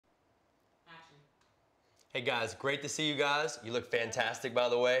Hey guys, great to see you guys. You look fantastic, by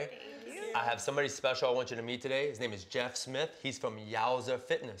the way. Thank you. I have somebody special I want you to meet today. His name is Jeff Smith. He's from Yowza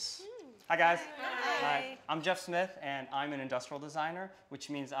Fitness. Hi guys. Hi. I'm Jeff Smith and I'm an industrial designer, which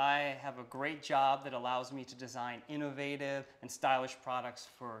means I have a great job that allows me to design innovative and stylish products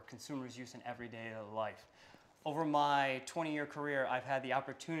for consumers' use in everyday life. Over my 20-year career, I've had the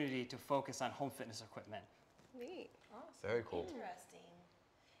opportunity to focus on home fitness equipment. Neat. Awesome. Very cool. Interesting.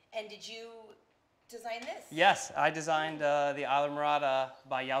 And did you design this? Yes, I designed the Isla Mirada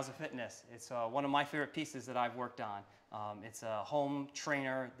by Yowza Fitness. It's one of my favorite pieces that I've worked on. It's a home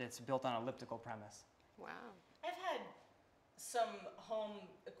trainer that's built on elliptical premise. Wow. I've had some home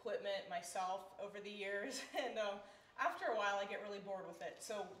equipment myself over the years, and after a while I get really bored with it.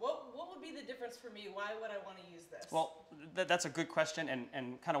 So what would be the difference for me? Why would I want to use this? Well, that's a good question,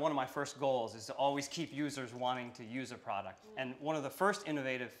 and kind of one of my first goals is to always keep users wanting to use a product. And one of the first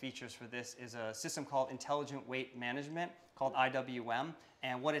innovative features for this is a system called Intelligent Weight Management, called IWM.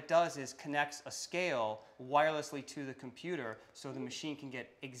 And what it does is connects a scale wirelessly to the computer so the machine can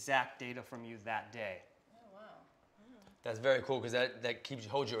get exact data from you that day. Oh, wow. That's very cool because that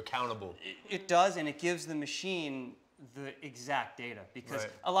holds you accountable. It does, and it gives the machine the exact data, because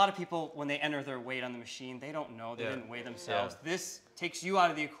a lot of people, when they enter their weight on the machine, they don't know, they didn't weigh themselves. This takes you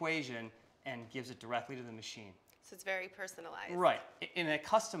out of the equation and gives it directly to the machine. So it's very personalized. Right, and it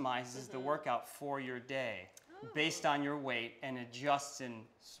customizes the workout for your day based on your weight and adjusts in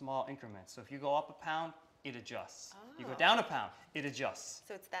small increments. So if you go up a pound, it adjusts. You go down a pound, it adjusts.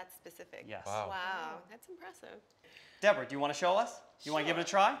 So it's that specific. Yes. Wow. Wow, that's impressive. Deborah, do you want to show us? Do you want to give it a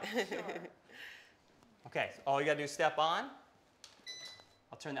try? Sure. Okay, so all you got to do is step on.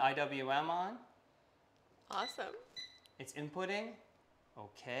 I'll turn the IWM on. Awesome. It's inputting.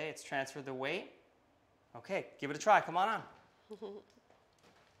 Okay, it's transferred the weight. Okay, give it a try. Come on on. Okay,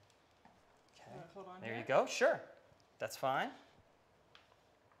 Hold on there here. you go. Sure, that's fine.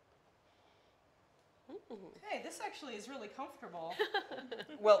 Hey, this actually is really comfortable.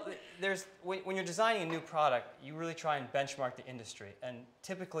 Well, when you're designing a new product, you really try and benchmark the industry. And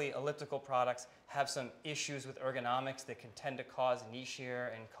typically, elliptical products have some issues with ergonomics that can tend to cause knee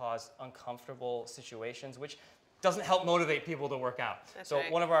shear and cause uncomfortable situations, which doesn't help motivate people to work out. That's so right.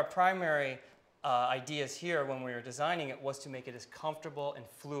 one of our primary ideas here when we were designing it was to make it as comfortable and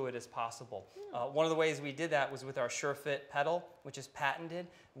fluid as possible. One of the ways we did that was with our SureFit pedal, which is patented,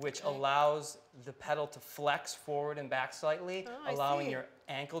 which allows the pedal to flex forward and back slightly, allowing your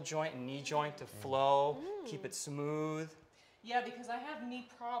ankle joint and knee joint to flow, keep it smooth. Yeah, because I have knee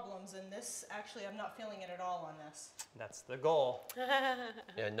problems, and this actually, I'm not feeling it at all on this. That's the goal.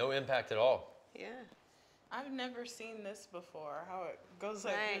 Yeah, no impact at all. Yeah. I've never seen this before, how it goes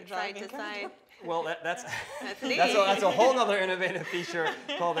like Right, you're side driving to side. Well, that's neat. that's a whole other innovative feature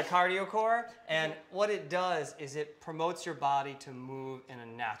called the Cardio Core. And what it does is it promotes your body to move in a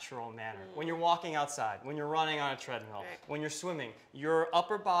natural manner. When you're walking outside, when you're running on a treadmill, when you're swimming, your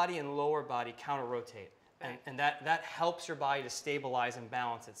upper body and lower body counter-rotate. And that helps your body to stabilize and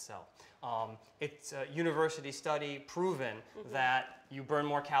balance itself. It's a university study proven that you burn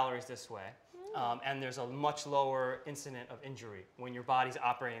more calories this way. And there's a much lower incident of injury when your body's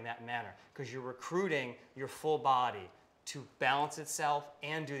operating in that manner, because you're recruiting your full body to balance itself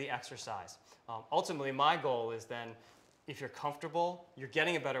and do the exercise. Ultimately, my goal is then, if you're comfortable, you're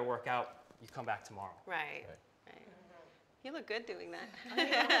getting a better workout, you come back tomorrow. Right. You look good doing that.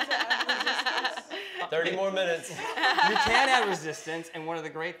 30 more minutes. You can add resistance, and one of the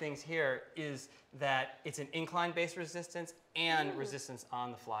great things here is that it's an incline-based resistance and resistance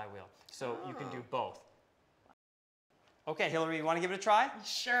on the flywheel. So you can do both. Okay, Hillary, you want to give it a try?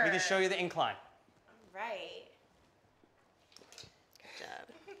 Sure. We can show you the incline. Right. Good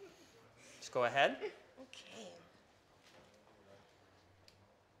job. Just go ahead. Okay.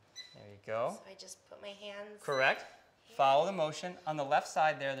 There you go. So I just put my hands. Correct. Follow the motion. On the left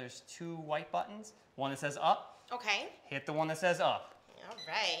side there's two white buttons. One that says up. Okay. Hit the one that says up. All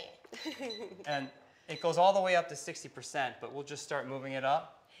right. And it goes all the way up to 60%, but we'll just start moving it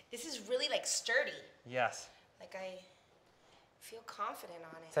up. This is really like sturdy. Yes. Like I feel confident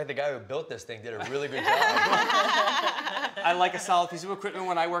on It's it. like the guy who built this thing did a really good job. I like a solid piece of equipment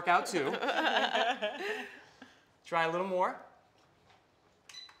when I work out too. Try a little more.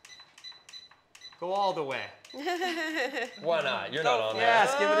 Go all the way. Why not? You're not on there.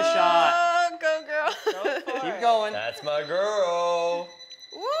 Yes, give it a shot. Oh, go girl. Go for Keep it. going. That's my girl.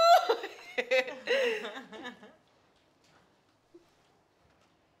 Woo!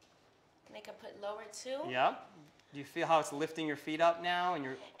 And I can put lower too. Yeah. Do you feel how it's lifting your feet up now? And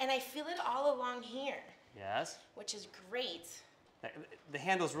And I feel it all along here, yes. which is great. The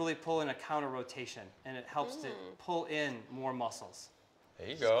handles really pull in a counter rotation, and it helps to pull in more muscles. There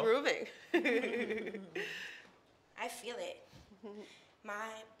you go. Grooving. I feel it. My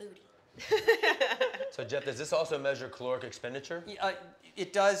booty. So Jeff, does this also measure caloric expenditure?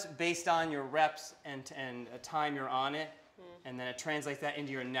 It does based on your reps and time you're on it, and then it translates that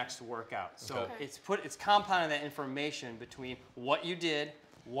into your next workout. So Okay. it's compounding that information between what you did,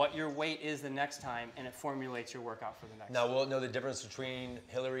 what your weight is the next time, and it formulates your workout for the next. Now we'll know the difference between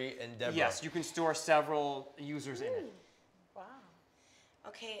Hillary and Deborah. Yes, you can store several users in it. Wow.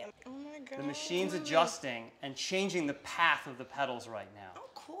 Okay. Oh my god. The machine's adjusting and changing the path of the pedals right now. Oh,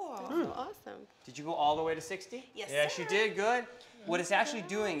 cool. Oh, awesome. Did you go all the way to 60? Yes, Yes, sir. you did. Good. What it's actually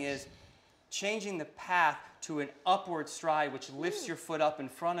doing is changing the path to an upward stride, which lifts your foot up in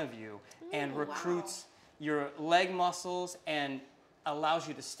front of you and recruits your leg muscles and allows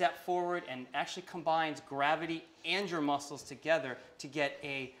you to step forward and actually combines gravity and your muscles together to get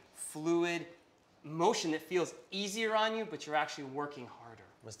a fluid motion that feels easier on you, but you're actually working harder.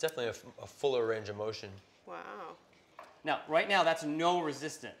 It's definitely a fuller range of motion. Wow. Now, right now, that's no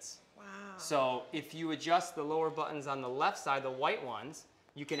resistance. Wow. So if you adjust the lower buttons on the left side, the white ones,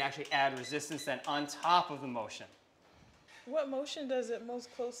 you can actually add resistance then on top of the motion. What motion does it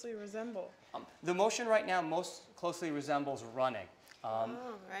most closely resemble? The motion right now most closely resembles running. Oh,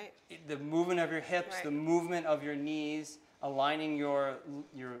 right. The movement of your hips, Right. the movement of your knees, aligning your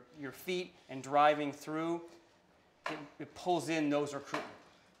feet and driving through, it pulls in those recruitment.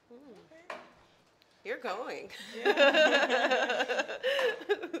 You're going. I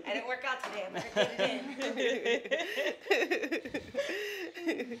didn't work out today. I better get it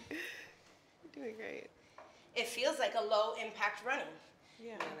in. You're doing great. It feels like a low impact running.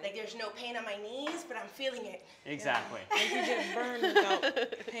 Yeah. Like there's no pain on my knees, but I'm feeling it. Exactly. Like you get burned without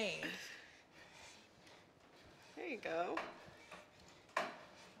pain. There you go.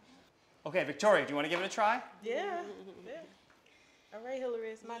 Okay, Victoria, do you want to give it a try? Yeah. Yeah. All right,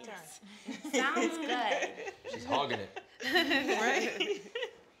 Hillary, it's my turn. Sounds good. She's hogging it. Right?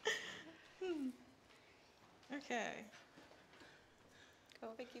 Okay. Go,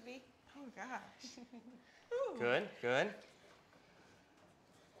 Vicky B. Oh gosh. Ooh. Good, good.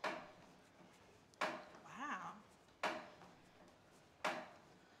 Wow.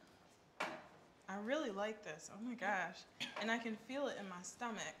 I really like this. Oh my gosh. And I can feel it in my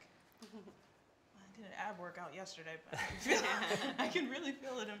stomach. I did an ab workout yesterday, but I can really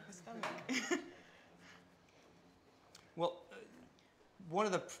feel it in my stomach. Well, one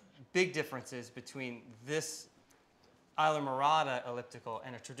of the big differences between this Islamorada elliptical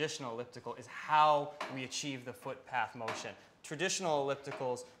and a traditional elliptical is how we achieve the footpath motion. Traditional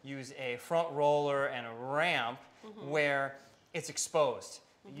ellipticals use a front roller and a ramp where it's exposed.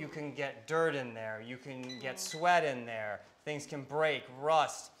 You can get dirt in there, you can get sweat in there, things can break,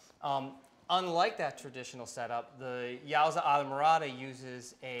 rust. Unlike that traditional setup, the Yowza Islamorada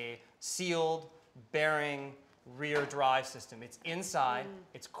uses a sealed bearing rear drive system. It's inside,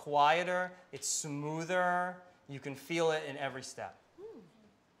 it's quieter, it's smoother, you can feel it in every step.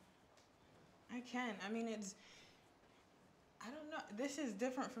 I can. I mean, I don't know. This is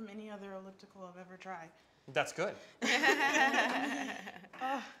different from any other elliptical I've ever tried. That's good.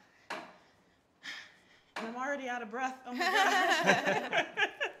 Oh. And I'm already out of breath. Oh my gosh.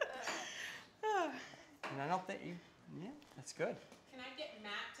 And I don't think you, yeah, that's good. Can I get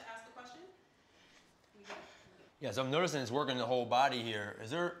Matt to ask the question? Yeah, so I'm noticing it's working the whole body here. Is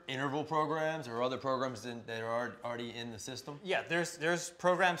there interval programs or other programs that are already in the system? Yeah, there's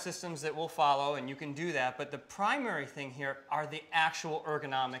program systems that will follow, and you can do that, but the primary thing here are the actual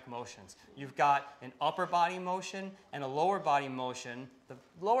ergonomic motions. You've got an upper body motion and a lower body motion. The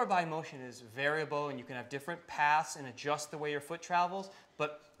lower body motion is variable, and you can have different paths and adjust the way your foot travels,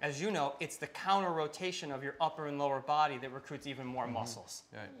 but as you know, it's the counter rotation of your upper and lower body that recruits even more muscles.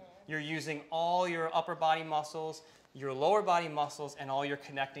 Right. You're using all your upper body muscles, your lower body muscles, and all your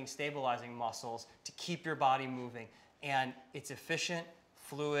connecting stabilizing muscles to keep your body moving. And it's efficient,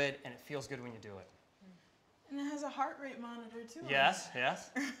 fluid, and it feels good when you do it. And it has a heart rate monitor too. Yes, yes.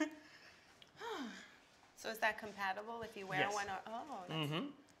 So is that compatible if you wear Yes. one? Oh, that's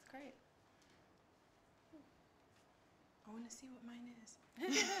great. I want to see what mine is.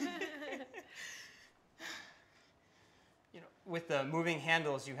 You know, with the moving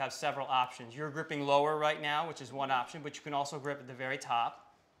handles, you have several options. You're gripping lower right now, which is one option, but you can also grip at the very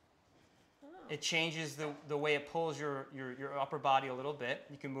top. It changes the way it pulls your upper body a little bit.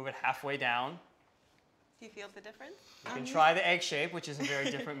 You can move it halfway down. Do you feel the difference? You can try the egg shape, which is a very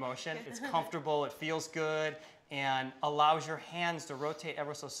different motion. It's comfortable, it feels good, and allows your hands to rotate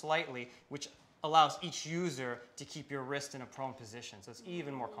ever so slightly, which allows each user to keep your wrist in a prone position, so it's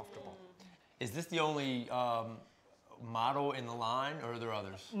even more comfortable. Is this the only model in the line, or are there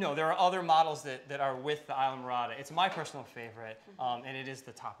others? No, there are other models that are with the Isla Mirada. It's my personal favorite, and it is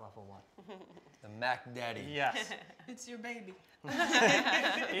the top level one. The Mac Daddy. Yes. It's your baby.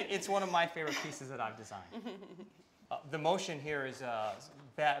 It's one of my favorite pieces that I've designed. The motion here is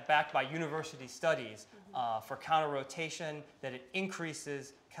backed by university studies for counter rotation, that it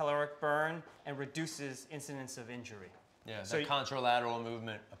increases caloric burn and reduces incidence of injury. Yeah, So so contralateral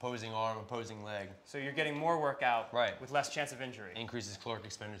movement, opposing arm, opposing leg, So you're getting more workout Right. with less chance of injury. increases caloric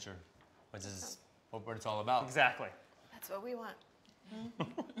expenditure, which is what it's all about. Exactly. That's what we want.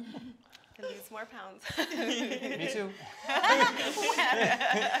 To lose more pounds. Me too.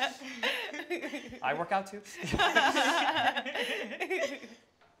 I work out too.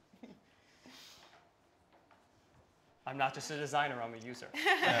 I'm not just a designer, I'm a user.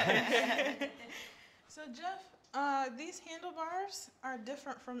 So Jeff, these handlebars are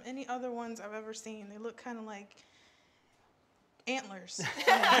different from any other ones I've ever seen. They look kind of like antlers.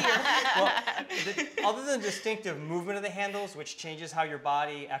 Well, other than distinctive movement of the handles, which changes how your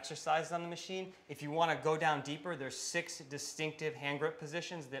body exercises on the machine, if you want to go down deeper, there's 6 distinctive hand grip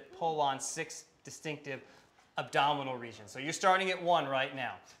positions that pull on 6 distinctive abdominal regions. So you're starting at 1 right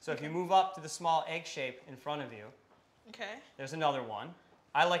now. So if you move up to the small egg shape in front of you, Okay. there's another one.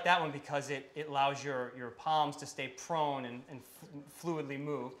 I like that one because it allows your palms to stay prone and fluidly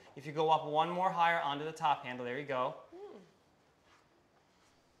move. If you go up 1 more higher onto the top handle, there you go.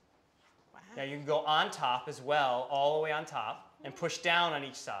 Wow. Now you can go on top as well, all the way on top, and push down on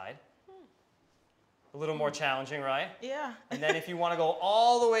each side. A little more challenging, right? Yeah. And then if you want to go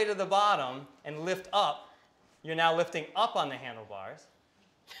all the way to the bottom and lift up, you're now lifting up on the handlebars.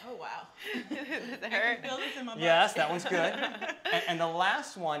 Oh wow. Does it I hurt? can feel this in my butt. Yes, that one's good. And the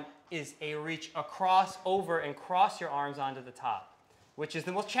last one is a reach across over and cross your arms onto the top, which is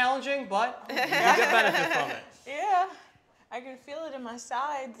the most challenging, but you get benefit from it. Yeah. I can feel it in my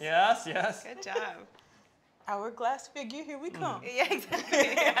sides. Yes, yes. Good job. Hourglass figure, here we come. Yeah,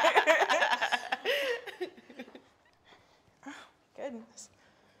 exactly. Goodness.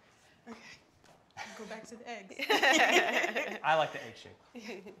 Okay. Go back to the eggs. I like the egg shape.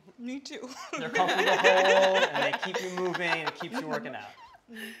 Me too. They're comfortable to hold, and they keep you moving, and it keeps you working out.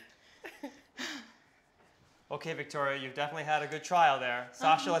 Okay, Victoria, you've definitely had a good trial there.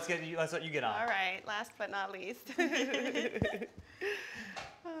 Sasha, let's let you get on. All right, last but not least.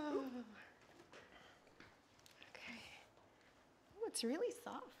 Oh. Okay. Oh, it's really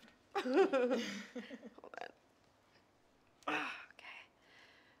soft. Hold on. Okay.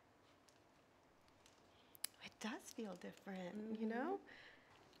 It does feel different, you know?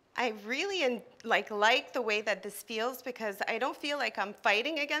 I really like the way that this feels, because I don't feel like I'm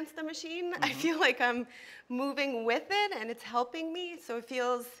fighting against the machine. I feel like I'm moving with it and it's helping me, so it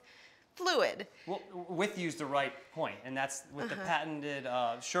feels fluid. Well, with you's the right point, and that's with the patented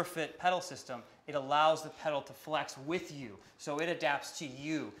SureFit pedal system. It allows the pedal to flex with you, so it adapts to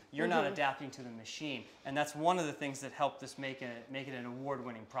you. You're not adapting to the machine, and that's one of the things that helped us make it an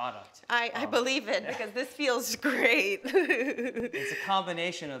award-winning product. I believe it, because this feels great. It's a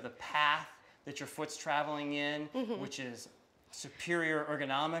combination of the path that your foot's traveling in, which is superior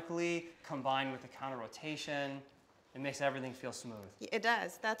ergonomically, combined with the counter rotation. It makes everything feel smooth. It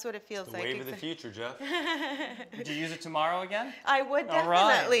does. That's what it feels The like. wave of the future, Jeff. Would you use it tomorrow again? I would All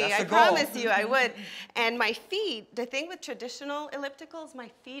right, definitely. that's I the goal. promise you I would. And my feet, the thing with traditional ellipticals, my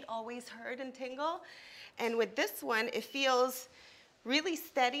feet always hurt and tingle. And with this one, it feels really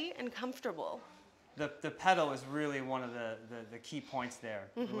steady and comfortable. The pedal is really one of the key points there.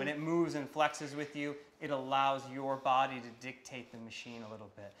 When it moves and flexes with you, it allows your body to dictate the machine a little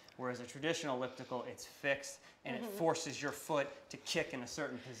bit. Whereas a traditional elliptical, it's fixed and it forces your foot to kick in a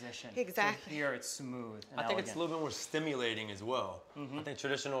certain position. Exactly. So here it's smooth and I think it's elegant. a little bit more stimulating as well. I think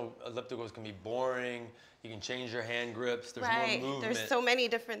traditional ellipticals can be boring. You can change your hand grips. There's Right. more movement. There's so many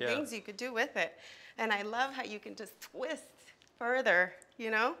different Yeah. things you could do with it. And I love how you can just twist further, you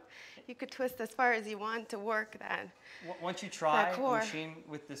know? You could twist as far as you want to work that. Once you try a core. machine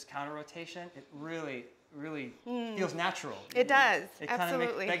with this counter rotation, it really feels natural. It does, It kind of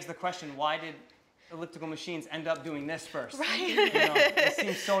absolutely. begs the question, why did elliptical machines end up doing this first? Right. You know, it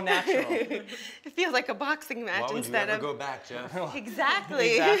seems so natural. It feels like a boxing match Why would you instead ever of... go back, Jeff?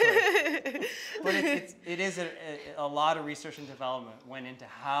 Exactly. Exactly. But it is a lot of research and development went into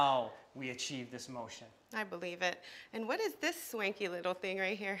how we achieve this motion. I believe it. And what is this swanky little thing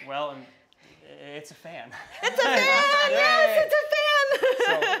right here? Well, it's a fan. It's a fan! Yes, it's a fan!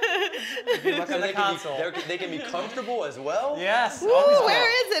 So if you look So at the they console. they can be comfortable as well? Yes. Ooh, always will.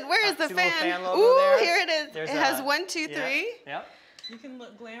 where is it? Where is the See the little fan? fan logo Ooh, there? here it is. There's It has a- 1, 2, yeah, 3. Yep. You can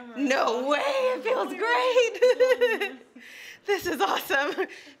look glamorous. No way, it feels great. This is awesome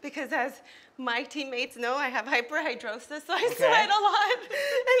because as my teammates know, I have hyperhidrosis, so I Okay. sweat a lot,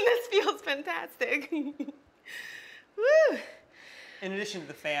 and this feels fantastic. Woo. In addition to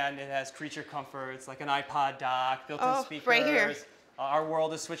the fan, it has creature comforts like an iPod dock, built-in Oh, speakers. right here. Our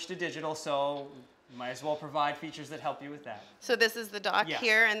world has switched to digital, so might as well provide features that help you with that. So this is the dock Yes.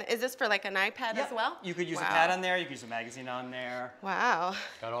 here, and is this for like an iPad Yep. as well? You could use a Wow. pad on there. You could use a magazine on there. Wow,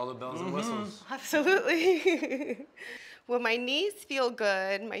 Got all the bells and whistles. absolutely. Well, my knees feel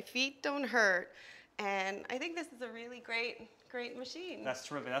good, my feet don't hurt, and I think this is a really great machine. That's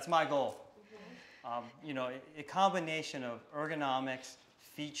terrific. That's my goal. You know, a combination of ergonomics,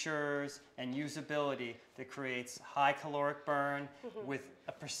 features, and usability that creates high caloric burn with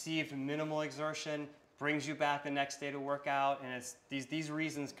a perceived minimal exertion, brings you back the next day to work out, and it's these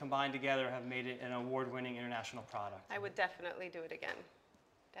reasons combined together have made it an award-winning international product. I would definitely do it again.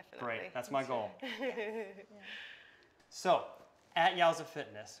 Definitely. Great, that's my goal. So, at Yowza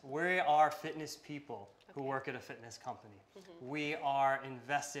Fitness, we are fitness people who work at a fitness company. We are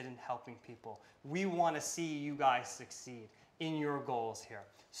invested in helping people. We want to see you guys succeed in your goals here.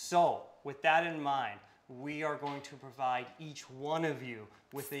 So, with that in mind, we are going to provide each one of you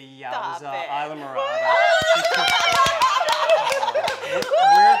with a Stop Yowza it. Islamorada.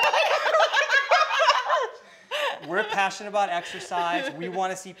 We're passionate about exercise. We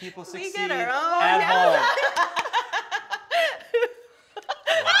want to see people We succeed get our own at home.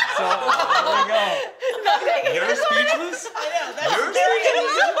 So there we go. You're speechless?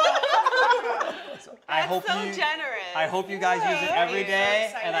 I hope so you. generous. I hope you guys use it every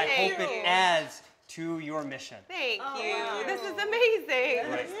day, and I hope Thank it you. adds to your mission. Thank you. wow. This is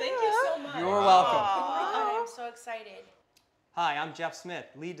amazing. Right. Thank you so much. You're welcome. I'm so excited. Hi, I'm Jeff Smith,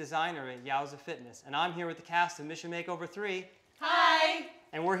 lead designer at Yowza Fitness, and I'm here with the cast of Mission Makeover 3, Hi.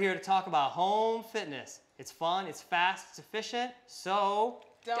 and we're here to talk about home fitness. It's fun, it's fast, it's efficient, so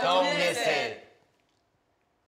Don't miss it.